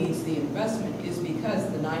really needs the investment is because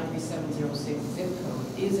the 93706 zip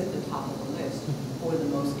code is at the top of the list for the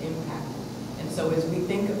most impact. And so as we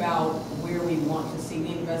think about where we want to see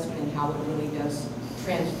the investment and how it really does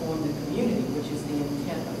transform the community, which is the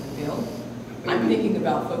intent of the bill, I'm thinking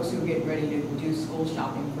about folks who get ready to do school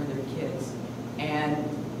shopping for their kids. And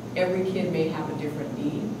every kid may have a different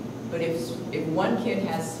need, but if one kid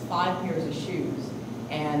has 5 pairs of shoes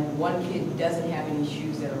and one kid doesn't have any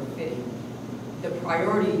shoes that are fitting, the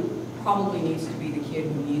priority probably needs to be the kid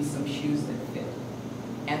who needs some shoes that fit.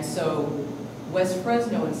 And so West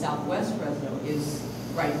Fresno and Southwest Fresno is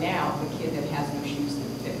right now the kid that has no shoes that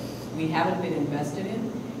fit. We haven't been invested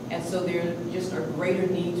in, and so there just are greater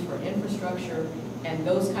needs for infrastructure and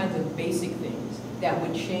those kinds of basic things that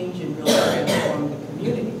would change and really transform the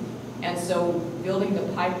community. And so building the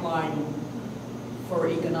pipeline for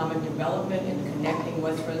economic development and connecting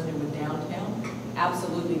West Fresno with downtown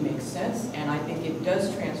absolutely makes sense, and I think it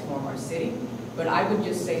does transform our city. But I would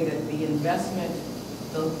just say that the investment,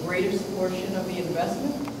 the greatest portion of the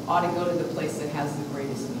investment ought to go to the place that has the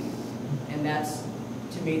greatest need. And that's,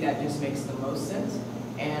 to me, that just makes the most sense.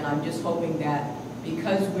 And I'm just hoping that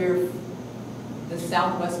because the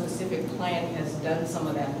Southwest Pacific Plan has done some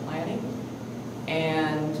of that planning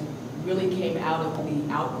and really came out of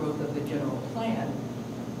the outgrowth of the general plan,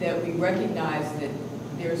 that we recognize that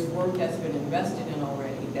there's work that's been invested in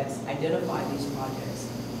already that's identified these projects.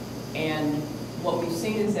 And what we've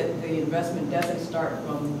seen is that the investment doesn't start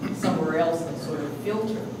from somewhere else and sort of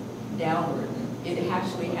filter downward. It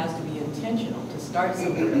actually has to be intentional to start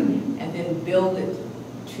somewhere and then build it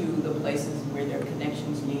to the places where their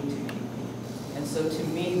connections need to be. And so to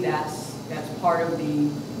me, that's part of the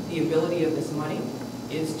ability of this money,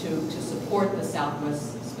 is to support the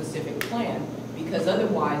Southwest specific plan, because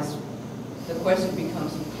otherwise the question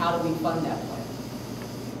becomes, how do we fund that plan?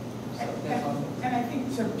 And I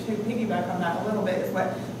think to piggyback on that a little bit is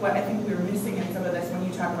what I think we were missing in some of this when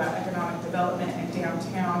you talk about economic development and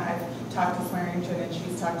downtown. I've talked to Swearingen and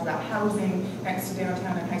she's talked about housing next to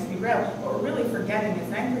downtown and high-speed rail. What we're really forgetting is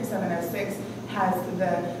 93706 has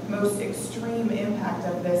the most extreme impact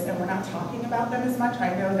of this, and we're not talking about them as much.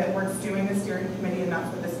 I know that we're doing the steering committee, and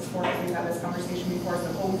that's what this is for, because we've had this conversation before,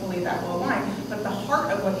 so hopefully that will align. But the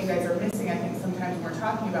heart of what you guys are missing, I think, sometimes when we're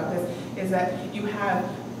talking about this, is that you have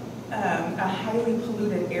a highly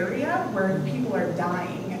polluted area where people are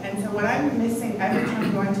dying. And so what I'm missing every time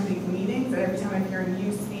I'm going to these meetings, and every time I'm hearing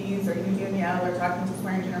you, Steve, or you, Danielle, or talking to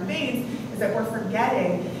Swearingen or Baines, is that we're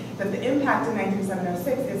forgetting that the impact in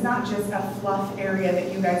 93706 is not just a fluff area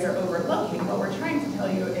that you guys are overlooking. What we're trying to tell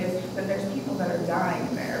you is that there's people that are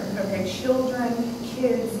dying there. Okay, children,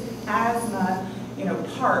 kids, asthma, you know,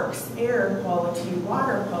 parks, air quality,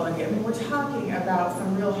 water quality. I mean, we're talking about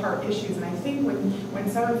some real heart issues. And I think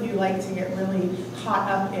when some of you like to get really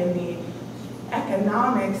caught up in the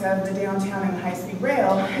economics of the downtown and the high-speed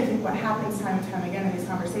rail, I think what happens time and time again in these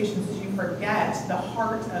conversations is you forget the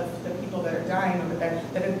heart of the people that are dying over there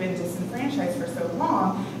that have been disenfranchised for so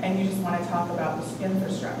long, and you just want to talk about this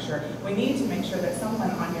infrastructure. We need to make sure that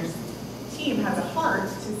someone on your team has a heart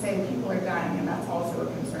to say people are dying, and that's also a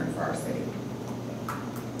concern for our city.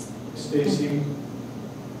 Stacy,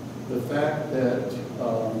 the fact that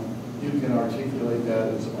you can articulate that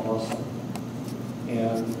is awesome.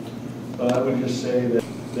 But I would just say that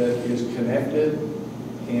is connected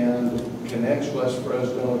and connects West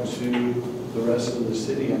Fresno to the rest of the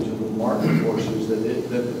city and to the market forces that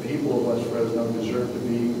the people of West Fresno deserve to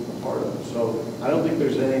be a part of. So I don't think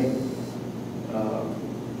there's any,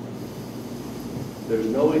 there's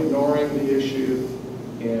no ignoring the issue,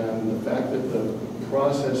 and the fact that the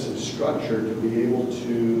process is structured to be able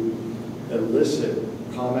to elicit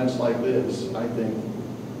comments like this, I think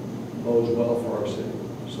bodes well for our city.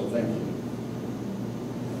 So thank you.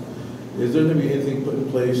 Is there going to be anything put in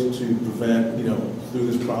place to prevent, through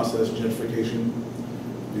this process, gentrification?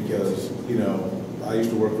 Because, I used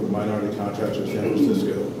to work with minority contractors in San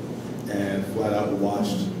Francisco, and flat out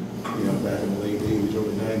watched, back in the late 80s,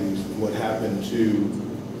 early 90s, what happened to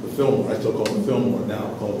the Fillmore. I still call it the Fillmore,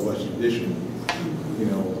 now called the Western Addition.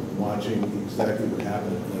 Watching exactly what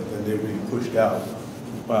happened, and they were being pushed out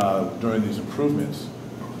during these improvements.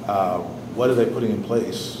 What are they putting in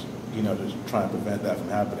place, to try and prevent that from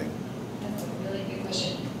happening? That's a really good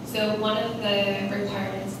question. So one of the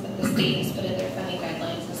requirements that the state has put in their funding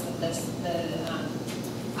guidelines is that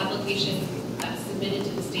the application submitted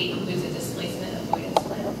to the state includes a displacement avoidance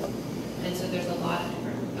plan. And so there's a lot of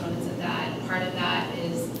different components of that. Part of that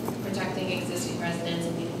is protecting existing residents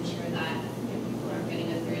and making sure that people aren't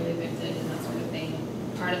getting unfairly evicted and that sort of thing.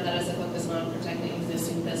 Part of that is a focus on protecting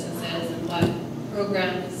existing businesses and what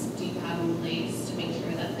programs do you have in place to make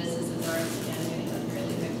sure that businesses aren't getting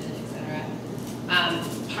unfairly evicted, et cetera.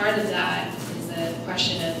 Part of that is a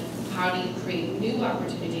question of how do you create new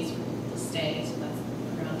opportunities for people to stay, so that's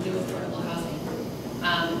around new affordable housing.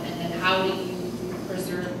 And then how do you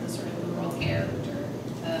preserve the sort of rural character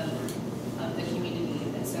of the community.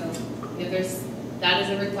 And so that is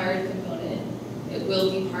a required component. It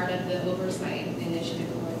will be part of the oversight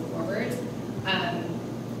initiative going forward.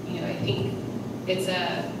 I think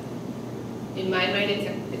in my mind,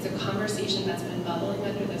 it's a conversation that's been bubbling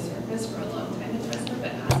under the surface for a long time in Fresno,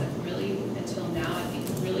 but hasn't really, until now, I think,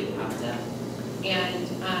 really popped up.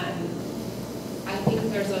 And I think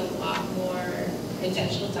there's a lot more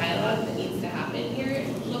intentional dialogue that needs to happen here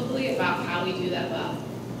locally about how we do that well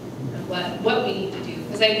and what we need to do.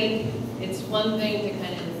 Because I think it's one thing to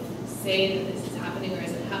kind of say that this is happening or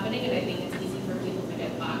isn't happening, and I think it's easy for people to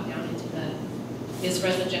get bogged down into is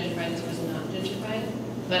Fresno gentrified, is Fresno not gentrified?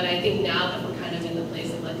 But I think now that we're kind of in the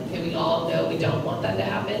place of like, okay, we all know we don't want that to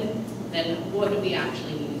happen, then what do we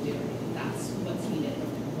actually need to do? That's what's needed.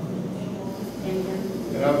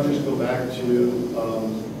 And I would just go back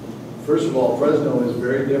to, first of all, Fresno is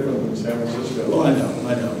very different than San Francisco. Oh, I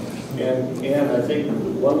know. And I think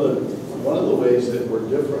one of the ways that we're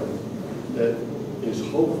different that is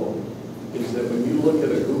hopeful is that when you look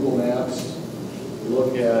at a Google Maps, you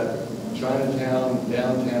look at Chinatown,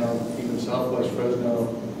 downtown, even Southwest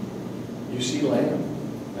Fresno, you see land.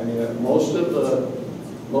 I mean, most of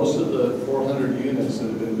the 400 units that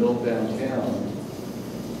have been built downtown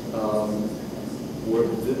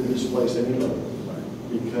didn't displace anybody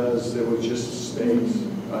because there was just space,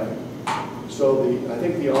 right? So I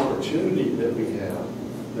think the opportunity that we have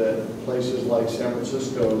that places like San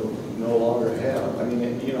Francisco no longer have. I mean,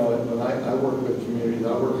 when I work with communities,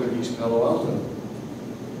 I work with East Palo Alto.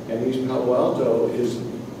 And East Palo Alto is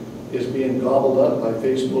being gobbled up by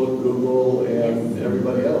Facebook, Google, and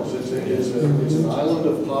everybody else. It's an island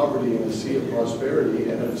of poverty and a sea of prosperity,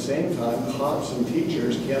 and at the same time, cops and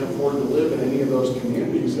teachers can't afford to live in any of those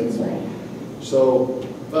communities anymore. So,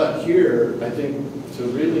 but here, I think to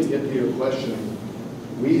really get to your question,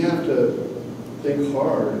 we have to think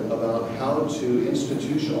hard about how to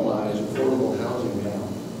institutionalize affordable housing now.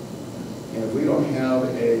 And if we don't have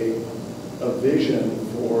a vision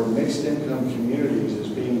for mixed income communities as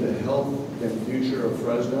being the health and future of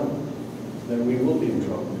Fresno, then we will be in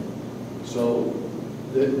trouble. So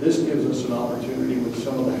this gives us an opportunity with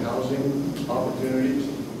some of the housing opportunities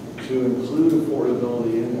to include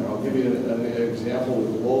affordability in there. I'll give you an example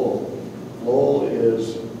with Lowell. Lowell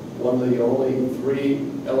is one of the only 3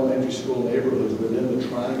 elementary school neighborhoods within the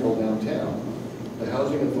triangle downtown. The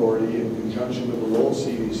Housing Authority, in conjunction with the Lowell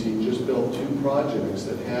CDC, just built 2 projects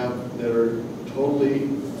that are totally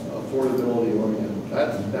affordability oriented.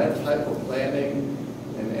 That type of planning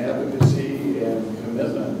and advocacy and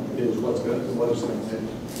commitment is what it's going to take.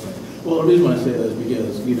 Well, the reason why I say that is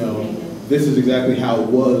because, you know, this is exactly how it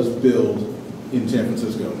was built in San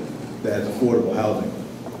Francisco, that's affordable housing,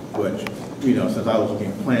 which, you know, since I was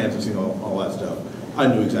looking at plans and seeing all that stuff, I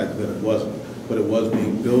knew exactly that it wasn't, but it was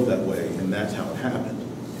being built that way, and that's how it happened.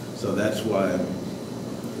 So that's why,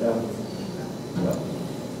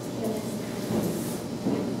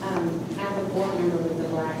 As a board member with the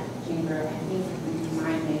Black Chamber, I think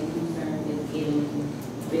my main concern is getting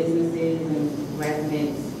businesses and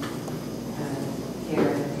residents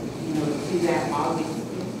care, to that August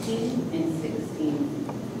 15th and 16th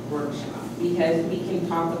workshop, because we can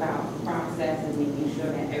talk about process and making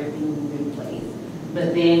sure that everything is in place.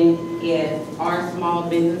 But then if our small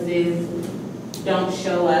businesses don't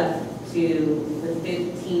show up to the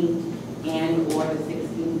 15th and or the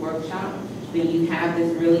 16th workshop, then you have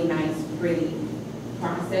this really nice, pretty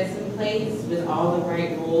process in place with all the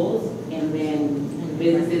right rules, and then the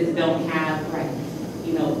businesses don't have,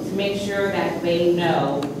 to make sure that they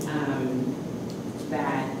know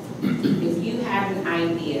that if you have an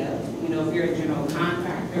idea, if you're a general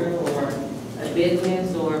contractor or a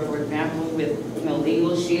business, or for example with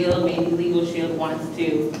Legal Shield, maybe Legal Shield wants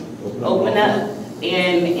to open up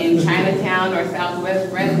in Chinatown or Southwest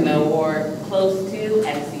Fresno or close to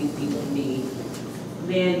FCCP,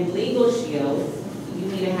 then Legal Shield, you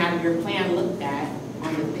need to have your plan looked at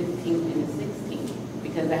on the 15th and the 16th,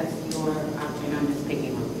 because that's your option. I'm just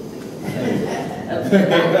picking on you.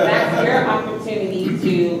 That's your opportunity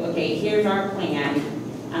to, okay, here's our plan.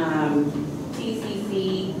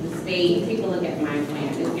 TCC, the state, take a look at my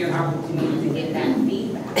plan. It's your opportunity to get that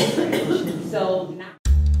feedback.